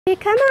Hey,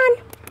 come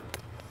on.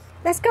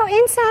 Let's go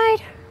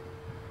inside.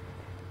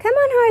 Come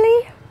on,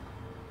 Harley.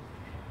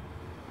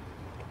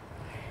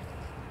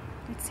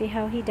 Let's see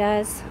how he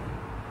does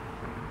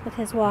with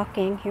his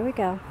walking. Here we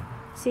go.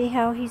 See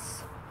how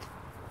he's...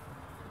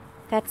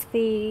 That's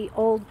the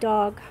old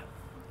dog.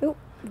 Ooh,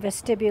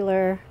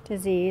 vestibular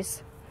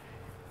disease.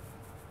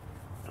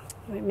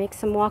 It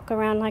makes him walk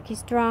around like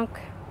he's drunk.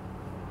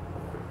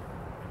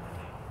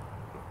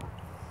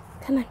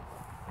 Come on.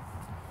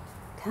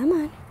 Come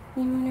on.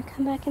 You want to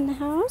come back in the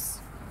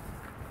house?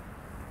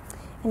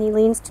 And he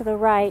leans to the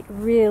right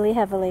really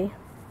heavily.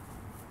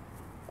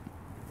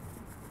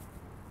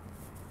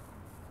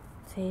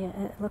 See,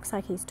 it looks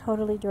like he's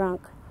totally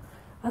drunk.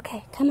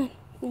 Okay, come on.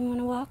 You want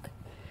to walk?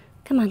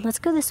 Come on, let's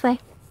go this way.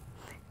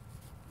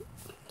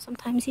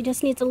 Sometimes he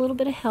just needs a little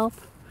bit of help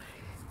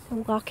to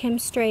walk him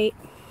straight.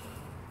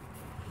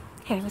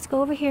 Here, let's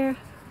go over here.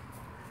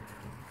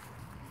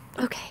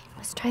 Okay,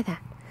 let's try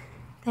that.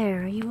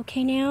 There, are you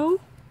okay now?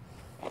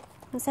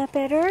 Is that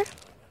better?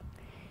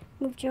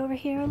 Moved you over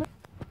here a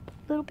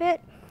little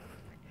bit.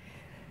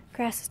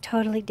 Grass is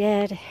totally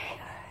dead.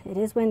 It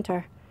is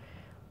winter.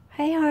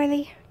 Hey,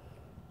 Harley.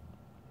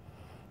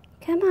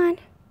 Come on.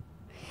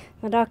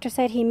 The doctor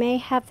said he may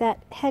have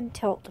that head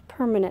tilt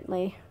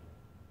permanently.